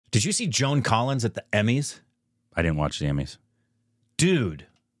Did you see Joan Collins at the Emmys? I didn't watch the Emmys. Dude,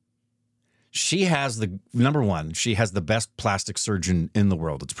 she has the, number one, she has the best plastic surgeon in the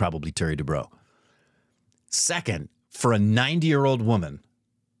world. It's probably Terry Dubrow. Second, for a 90-year-old woman,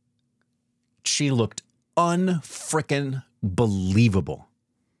 she looked unfrickin' believable.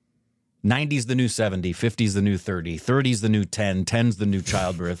 90's the new 70, 50's the new 30, 30's the new 10, 10's the new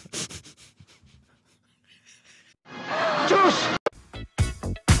childbirth. Juice!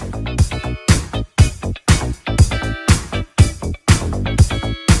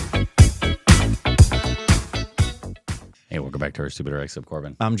 Hey, welcome back to our Stupid X of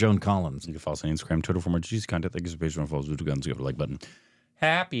Corbin. I'm Joan Collins. You can follow us on Instagram, Twitter for more juicy content. Thank you so much for following the guns. Give it a like button.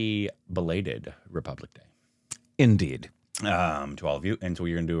 Happy belated Republic Day. Indeed. To all of you. And so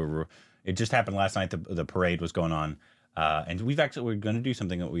we're going to do it just happened last night. The parade was going on. And we're going to do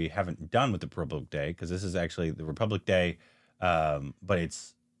something that we haven't done with the Republic Day, because this is actually the Republic Day, but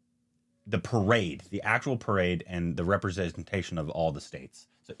it's the parade, the actual parade, and the representation of all the states.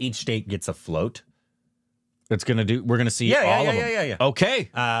 So each state gets a float. We're going to see all of them. Yeah. Okay.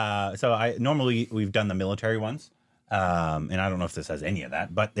 So normally we've done the military ones, and I don't know if this has any of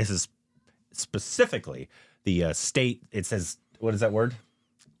that, but this is specifically the state. It says, what is that word?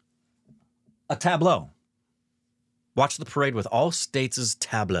 A tableau. Watch the parade with all states'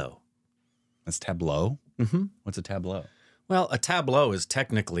 tableau. That's tableau? Mm-hmm. What's a tableau? Well, a tableau is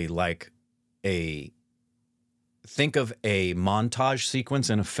technically like think of a montage sequence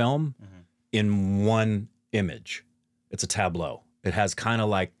in a film in one image. It's a tableau. It has kind of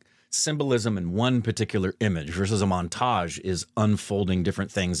like symbolism in one particular image versus a montage is unfolding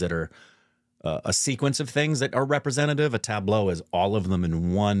different things that are a sequence of things that are representative. A tableau is all of them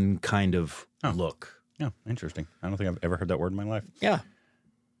in one kind of look. Yeah, interesting. I don't think I've ever heard that word in my life. Yeah.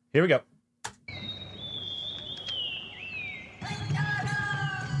 Here we go.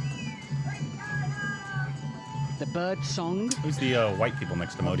 The bird song. Who's the white people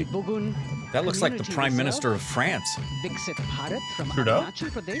next to Modi? That looks like the Prime Minister of France. Viksit Bharat from Trudeau? Arunachal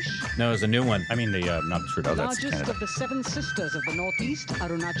Pradesh. No, it's a new one. I mean, not Trudeau, The that's largest Canada. of the seven sisters of the Northeast,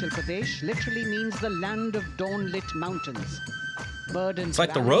 Arunachal Pradesh, literally means the land of dawn-lit mountains. Verdant It's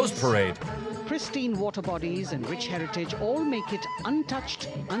like the valleys, Rose Parade. pristine water bodies and rich heritage all make it untouched,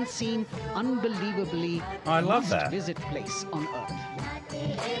 unseen, unbelievably Oh, I love that. visit place on Earth.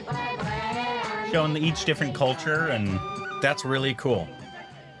 Showing each different culture, and That's really cool.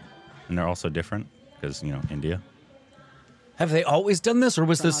 they're also different because, India. Have they always done this, or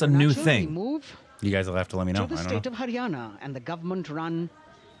was From this a new Arunachal, we thing? move You guys will have to let me know. to the I state don't know. of Haryana and the government-run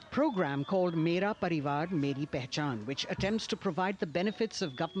program called Mera Parivar Meri Pehchan, which attempts to provide the benefits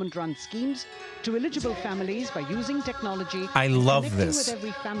of government-run schemes to eligible families by using technology. I and love connecting this. with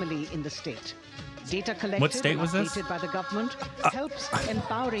every family in the state. Data collected What state and was this? updated by the government helps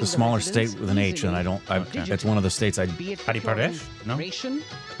empowering The smaller residents state with an H, and I don't. It's one of the states I. be it Hadi procuring Pradesh? No? ration,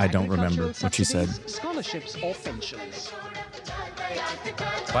 I don't remember agricultural what she said. subsidies, scholarships or pensions.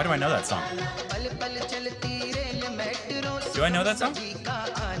 Why do I know that song? Do I know that song?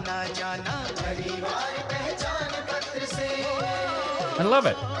 I love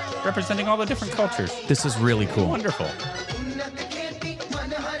it. Representing all the different cultures. This is really cool. Wonderful.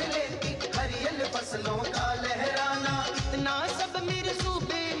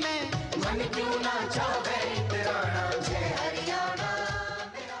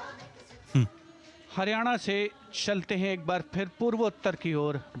 Haryana से चलते हैं एक बार फिर पूर्वोत्तर की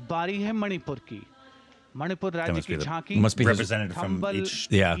ओर। बारी है मणिपुर की। मणिपुर राज्य must be की the- झांकी must be represented from humble each-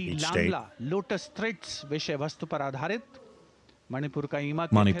 yeah, की each state. लांगला लोटस थ्रेड्स विषय वस्तु पर आधारित। मणिपुर का ईमा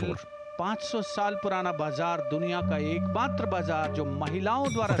मणिपुर। 500 साल पुराना बाजार, दुनिया का एकमात्र बाजार जो महिलाओं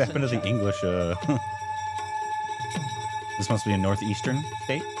द्वारा What happened to the English? This must be a northeastern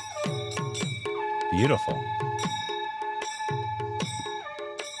state. Beautiful.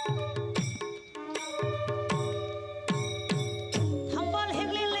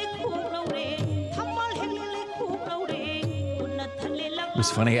 It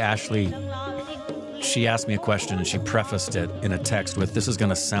was funny, Ashley. She asked me a question and she prefaced it in a text with, "This is going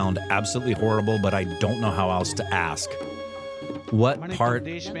to sound absolutely horrible, but I don't know how else to ask." What part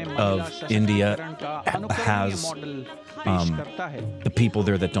of India has the people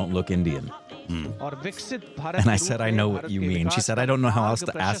there that don't look Indian? And I said, "I know what you mean." She said, "I don't know how else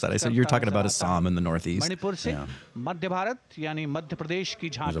to ask that." I said, "You're talking about Assam in the Northeast." Manipur से मध्य भारत यानी मध्य प्रदेश की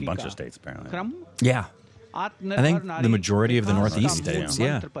There's a झांकी bunch का of states, apparently. क्रम Yeah. I think आत्मनिर्भर the नारी majority of the Vikas Northeast का मूल states,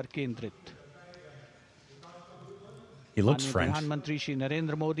 yeah. मंत्र पर केंद्रित। He looks माननीय French. प्रधानमंत्री श्री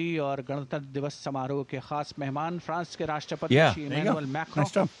नरेंद्र मोदी और गणतंत्र दिवस समारोह के खास मेहमान फ्रांस के राष्ट्रपति Yeah, Shri There you go. Emmanuel Macron.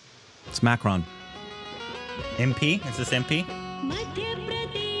 Nice job. It's Macron. MP? Is this MP?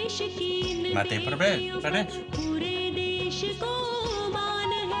 Madhya Pradesh.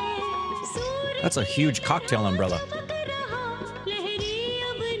 That's a huge cocktail umbrella.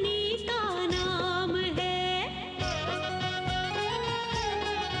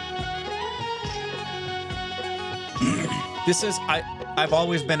 This is, I've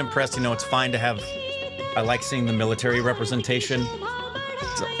always been impressed. You know, it's fine to have, I like seeing the military representation.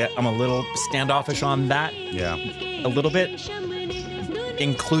 I'm a little standoffish on that. Yeah. A little bit.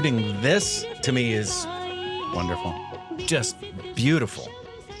 Including this, to me, is Wonderful. just beautiful.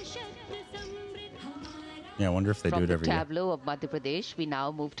 Yeah, I wonder if they do it every From year. the tableau of Madhya Pradesh, we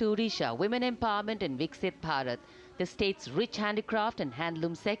now move to Odisha. Women empowerment in Viksit Bharat, the state's rich handicraft and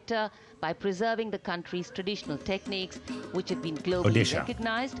handloom sector, by preserving the country's traditional techniques, which have been globally Odisha.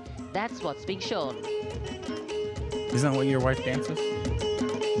 recognized. That's what's being shown. Isn't that what your wife dances?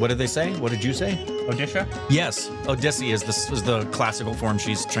 What did they say? What did you say? Odisha? Yes, Odissi is the classical form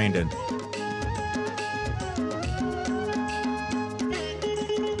she's trained in.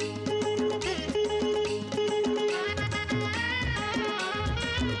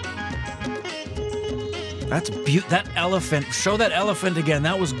 That's that elephant. Show that elephant again.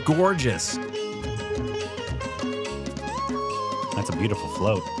 That was gorgeous. That's a beautiful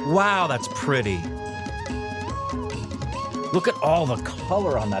float. Wow, that's pretty. Look at all the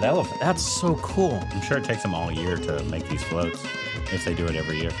color on that elephant. That's so cool. I'm sure it takes them all year to make these floats, if they do it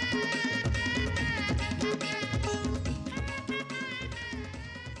every year.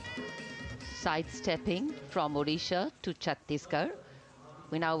 Sidestepping from Odisha to Chhattisgarh,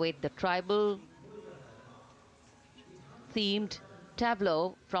 we now await the tribal themed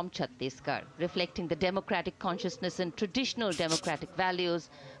tableau from Chhattisgarh, reflecting the democratic consciousness and traditional democratic values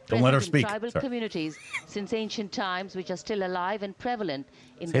Don't let her present in speak. tribal Sorry. communities since ancient times, which are still alive and prevalent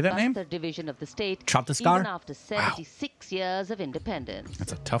in Say the that name? Bastar division of the state, Chhattisgarh? even after 76 years of independence.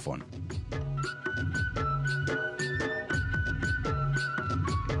 That's a tough one.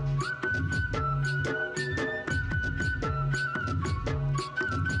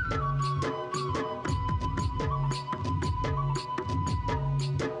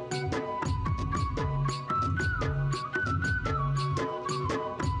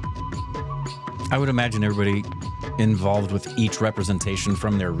 I would imagine everybody involved with each representation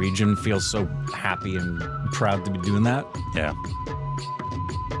from their region feels so happy and proud to be doing that. Yeah.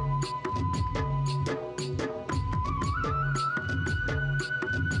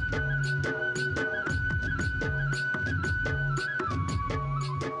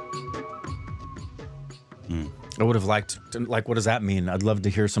 I would have liked, like, what does that mean? I'd love to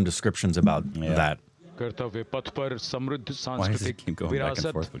hear some descriptions about that. कर्तव्य पथ पर समृद्ध Why does it सांस्कृतिक keep going back and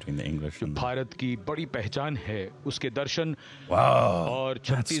विरासत forth between the English and the... Bharat की बड़ी पहचान है उसके दर्शन Wow. और that's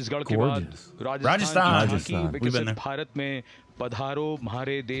छत्तीसगढ़ के बाद gorgeous. राजस्थान की Rajasthan. झांकी We've been विकसित there. भारत में पधारो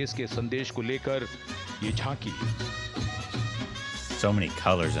हमारे देश के संदेश को लेकर ये झांकी So many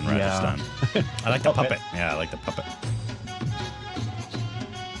colors in Rajasthan. I like the puppet. Yeah, I like the puppet.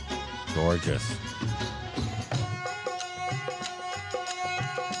 Gorgeous.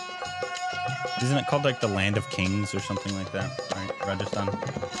 Isn't it called like the Land of Kings or something like that? Right? Rajasthan?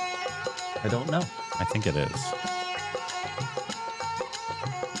 I don't know. I think it is.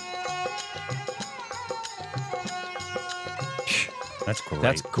 That's great.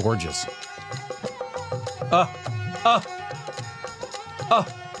 That's gorgeous. Oh.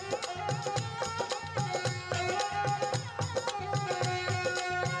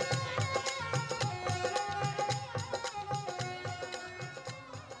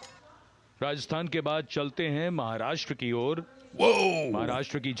 Rajasthan के बाद चलते हैं महाराष्ट्र की ओर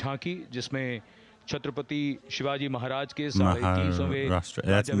महाराष्ट्र की झांकी जिसमें छत्रपति शिवाजी महाराज के 350वें Maharashtra.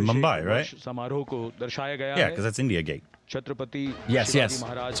 That's Mumbai, right? समारोह को दर्शाया गया Yeah, है because that's India Gate. Chhatrapati Yes, Shivaji yes.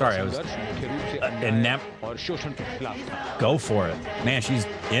 Maharaj Sorry, का I was- संघर्ष मुख्य रूप से and अन्याय that- और शोषण के खिलाफ था Go for it. Man, she's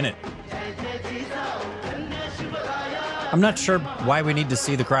in it. I'm not sure why we need to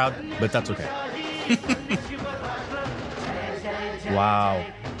see the crowd, but that's okay. Wow.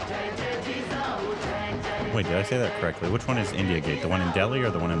 Wait, did I say that correctly? Which one is India Gate? The one in Delhi or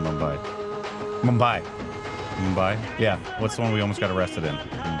the one in Mumbai? Mumbai. Mumbai? Yeah. What's the one we almost got arrested in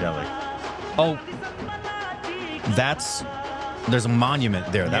Delhi? Oh, there's a monument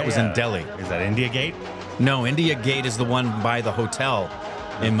there. That was in Delhi. Is that India Gate? No, India Gate is the one by the hotel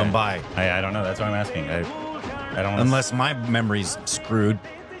in Okay. Mumbai. I don't know. That's why I'm asking. I don't wanna Unless my memory's screwed.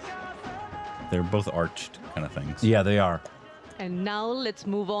 They're both arched kind of things. Yeah, they are. And now let's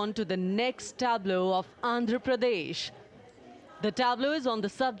move on to the next tableau of Andhra Pradesh. The tableau is on the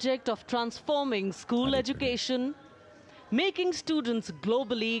subject of transforming school education making students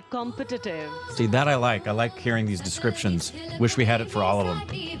globally competitive. See, that I like. I like hearing these descriptions. Wish we had it for all of them.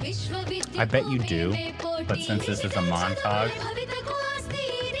 I bet you do, but since this is a montage.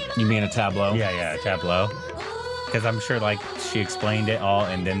 You mean a tableau? Yeah, a tableau. Because I'm sure, like, she explained it all,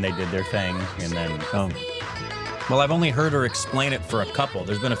 and then they did their thing, and then... Oh. Well, I've only heard her explain it for a couple.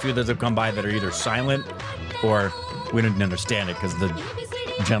 There's been a few that have come by that are either silent or we didn't understand it because the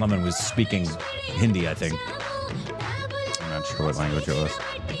gentleman was speaking Hindi, I think. I'm not sure what language it was.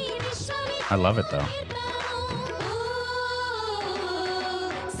 I love it, though.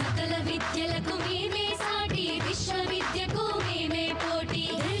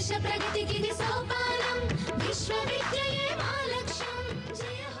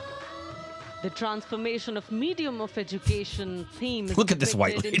 The transformation of medium of education theme is Look at this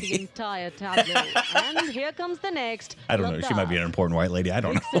white depicted in lady. the entire tableau. And here comes the next. I don't know. She might be an important white lady. I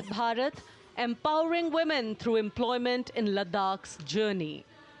don't know. Viksit Bharat, empowering women through employment in Ladakh's journey.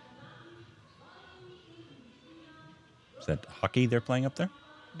 Is that hockey they're playing up there?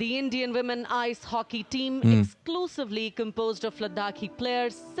 The Indian women ice hockey team, exclusively composed of Ladakhi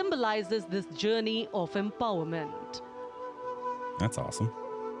players, symbolizes this journey of empowerment. That's awesome.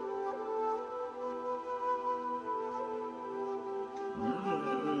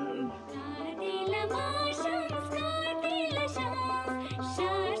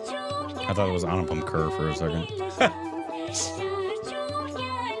 I thought it was Anupam Kerr for a second.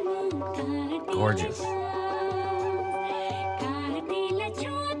 Gorgeous.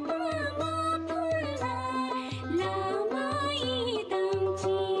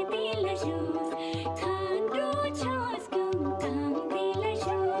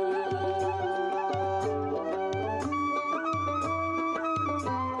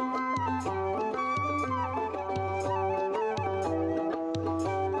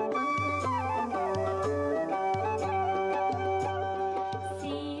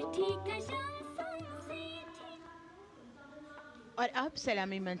 और अब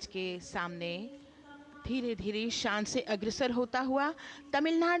सलामी मंच के सामने धीरे धीरे शान से अग्रसर होता हुआ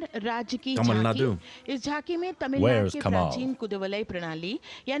तमिलनाडु राज्य की झांकी। इस झांकी में तमिलनाडु के प्राचीन कुदवलय प्रणाली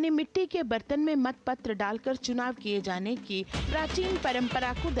यानी मिट्टी के बर्तन में मतपत्र डालकर चुनाव किए जाने की प्राचीन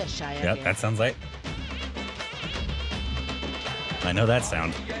परंपरा को दर्शाया गया। That sounds like. I know that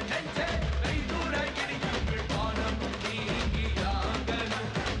sound.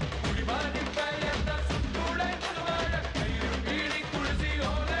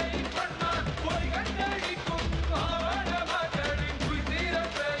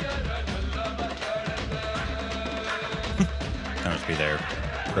 Must be their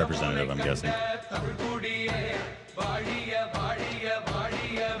representative, I'm guessing.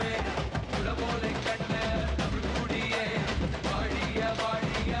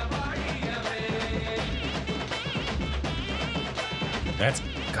 That's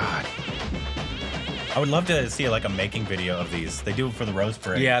God. I would love to see like a making video of these. They do it for the Rose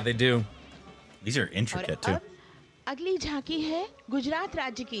Parade. Yeah, they do. These are intricate too. अगली झांकी है गुजरात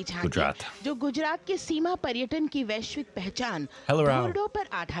राज्य की झांकी, जो गुजरात के सीमा पर्यटन की वैश्विक पहचान घोड़ों पर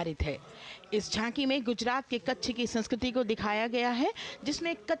आधारित है। इस झांकी में गुजरात के कच्छ की संस्कृति को दिखाया गया है,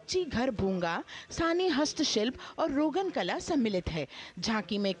 जिसमें कच्ची घर भूंगा, स्थानीय हस्तशिल्प और रोगन कला सम्मिलित है।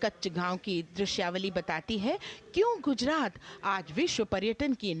 झांकी में कच्छ गांव की दृश्यावली बताती है क्यों गुजरात आज विश्व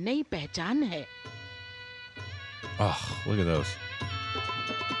पर्यटन की नई पहचान है। Oh, look at those.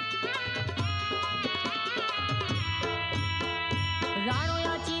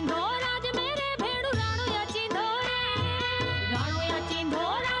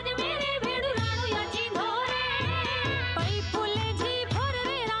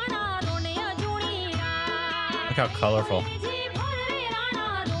 Look how colorful.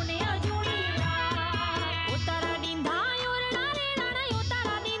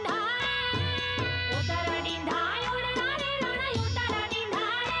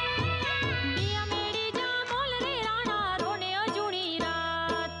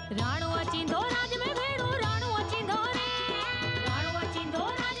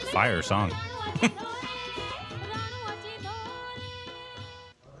 Fire song.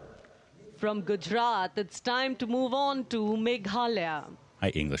 From Gujarat, it's time to move on to Meghalaya. Hi,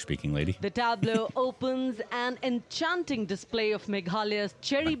 English-speaking lady. The tableau opens an enchanting display of Meghalaya's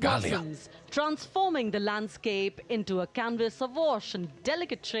cherry blossoms, transforming the landscape into a canvas awash in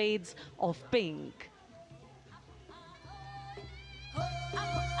delicate shades of pink.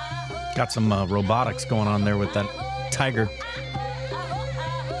 Got some robotics going on there with that tiger.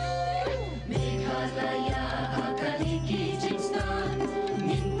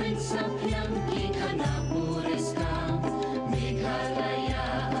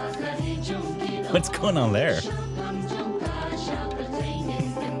 What's going on there?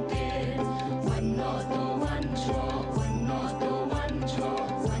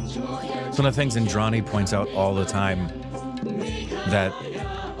 It's one of the things Indrani points out all the time, that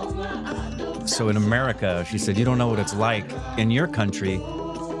so in America, she said, you don't know what it's like in your country.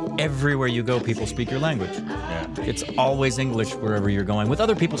 Everywhere you go, people speak your language. Yeah. It's always English wherever you're going, with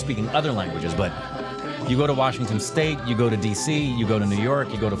other people speaking other languages. But you go to Washington State, you go to D.C., you go to New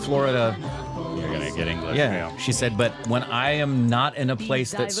York, you go to Florida. You're going to get English. Yeah. She said, but when I am not in a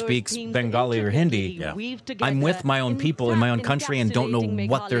place that speaks Bengali or Hindi, I'm with my own people in my own country and don't know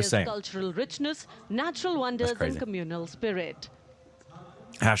what they're saying. Cultural richness, natural wonders, and communal spirit.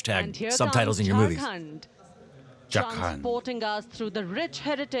 Hashtag subtitles in your movies. Transporting us through the rich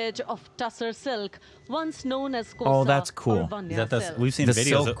heritage of Tussar silk, once known as Kosa. Oh, that's cool. Is that the, we've seen the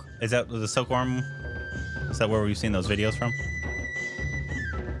videos. silk. Is that the silkworm? Is that where we've seen those videos from?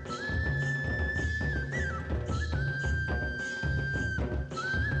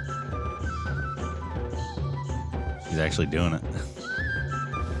 She's actually doing it.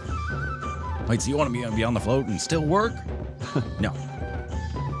 Wait, so you want to be on the float and still work? No.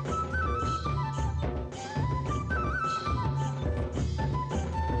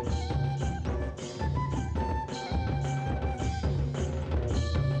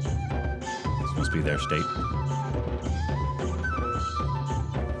 This must be their state.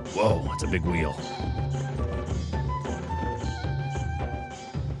 Whoa, that's a big wheel.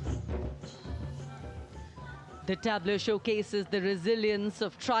 The tableau showcases the resilience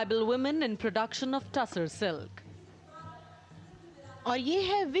of tribal women in production of Tussar silk. और ये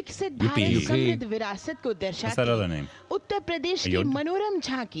है विकसित भारत समृद्ध विरासत को दर्शाती उत्तर प्रदेश की मनोरम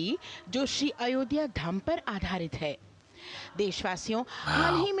झांकी जो श्री अयोध्या धाम पर आधारित है। देशवासियों,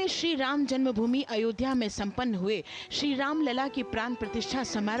 हाल ही में श्री राम जन्मभूमि अयोध्या में संपन्न हुए श्री राम लला की प्राण प्रतिष्ठा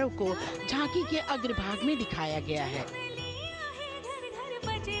समारोह को झांकी के अग्रभाग में दिखाया गया है।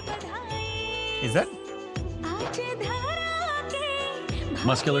 Is that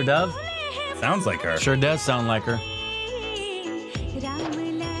Muscular Dove? sounds like her? Sure does sound like her.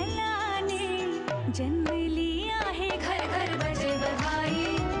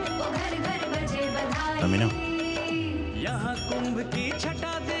 Let me know. यहाँ कुंभ की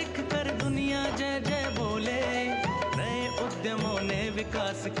छटा देख कर दुनिया जय जय बोले, नए उद्यमों ने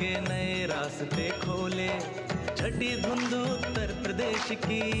विकास के नए रास्ते खोले, छठी धुंध उत्तर प्रदेश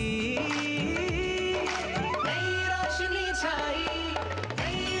की नई रोशनी छाई,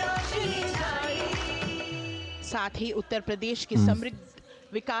 नई रोशनी छाई। साथ ही उत्तर प्रदेश की समृद्ध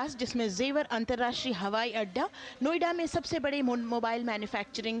विकास जिसमें जेवर अंतर्राष्ट्रीय हवाई अड्डा, नोएडा में सबसे बड़े मोबाइल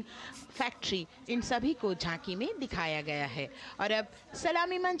मैन्युफैक्चरिंग फैक्ट्री, इन सभी को झांकी में दिखाया गया है। और अब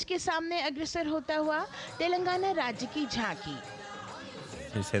सलामी मंच के सामने अग्रसर होता हुआ तेलंगाना राज्य की झांकी।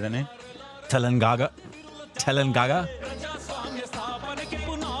 Can you say that name? Telangana. Telangana.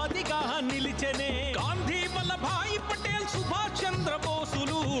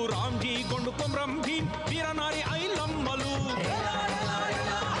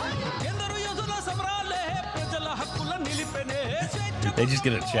 They just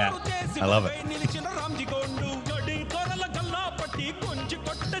get a chat. I love it.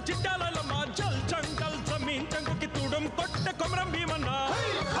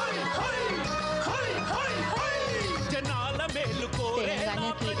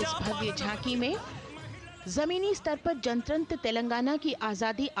 Telangana की इस भव्य झांकी में जमीनी स्तर पर जनतंत्र तेलंगाना की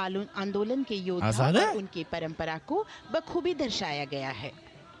आजादी आंदोलन के योद्धा और उनकी परंपरा को बखूबी दर्शाया गया है।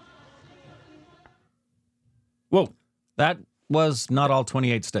 Whoa, that was not all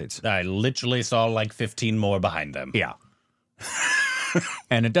 28 states. I literally saw like 15 more behind them. Yeah.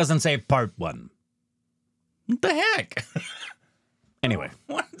 And it doesn't say part one. What the heck? Anyway.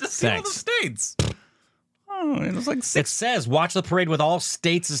 What to see all the states? Oh, it was like 6. It says watch the parade with all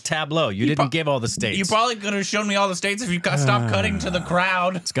states as tableau. You didn't give all the states. You probably could have shown me all the states if you stopped cutting to the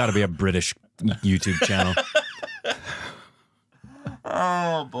crowd. It's got to be a British YouTube channel.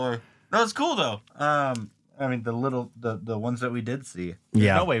 Oh boy, that's cool though. I mean, the ones that we did see.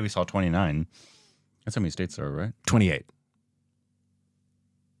 There's no way we saw 29. That's how many states there are, right? 28.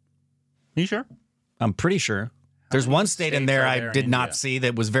 You sure? I'm pretty sure. There's one state in there I did not see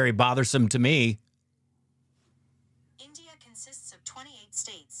that was very bothersome to me. India consists of 28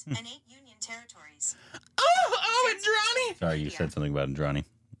 states and 8 union territories. Oh, Indrani! Sorry, you said something about Indrani.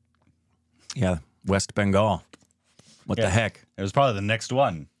 Yeah, West Bengal. What the heck? It was probably the next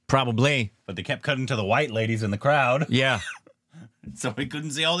one. Probably. But they kept cutting to the white ladies in the crowd. Yeah. So we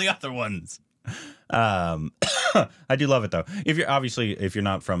couldn't see all the other ones. I do love it though. If you're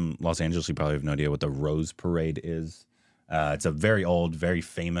not from Los Angeles, you probably have no idea what the Rose Parade is. It's a very old, very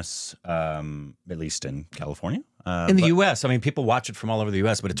famous, at least in California. In the U.S., I mean, people watch it from all over the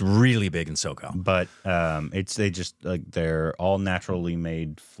U.S., but it's really big in SoCal. But they're all naturally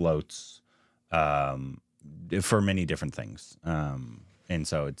made floats for many different things, and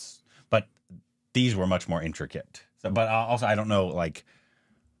so but these were much more intricate. So, but also I don't know like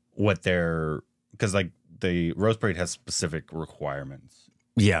what they're because like the Rose Parade has specific requirements.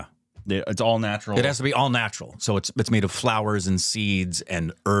 Yeah. It's all natural. It has to be all natural. So it's made of flowers and seeds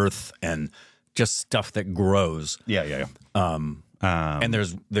and earth and just stuff that grows. Yeah. And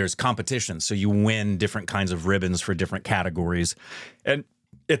there's competition. So you win different kinds of ribbons for different categories. And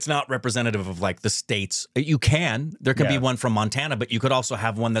it's not representative of like the states. There can be one from Montana, but you could also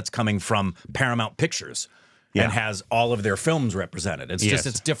have one that's coming from Paramount Pictures. And has all of their films represented. It's just,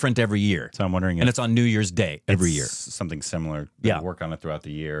 it's different every year. So I'm wondering and it's on New Year's Day every year. Something similar. They work on it throughout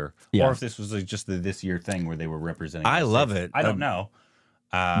the year. Or if this was just this year thing where they were representing. I love it. I don't know.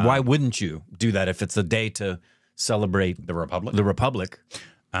 Why wouldn't you do that if it's a day to celebrate the Republic? The Republic.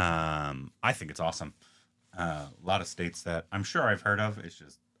 I think it's awesome. A lot of states that I'm sure I've heard of. It's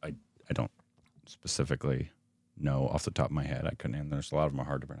just, I don't specifically know off the top of my head. I couldn't. And there's a lot of them are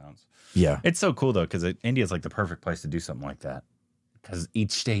hard to pronounce. Yeah, it's so cool though because India's like the perfect place to do something like that because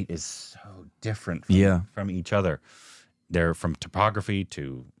each state is so different from each other. They're from topography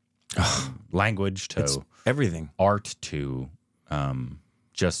to language to everything, art to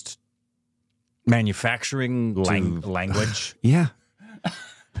just manufacturing, language. Yeah,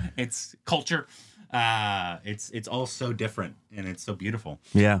 it's culture. It's all so different and it's so beautiful.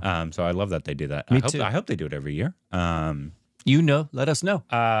 Yeah. So I love that they do that. Me too. I hope they do it every year. Let us know.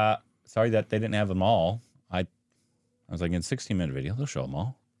 Sorry that they didn't have them all. I was like, in a 16-minute video, they'll show them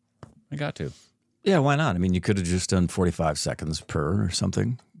all. I got to. Yeah, why not? I mean, you could have just done 45 seconds per or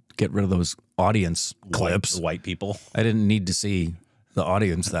something. Get rid of those audience clips. White people. I didn't need to see the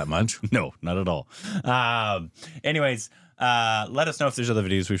audience that much. No, not at all. Anyways, let us know if there's other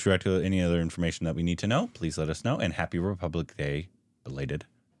videos we should react to, any other information that we need to know. Please let us know. And happy Republic Day, belated,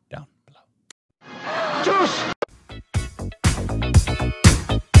 down below.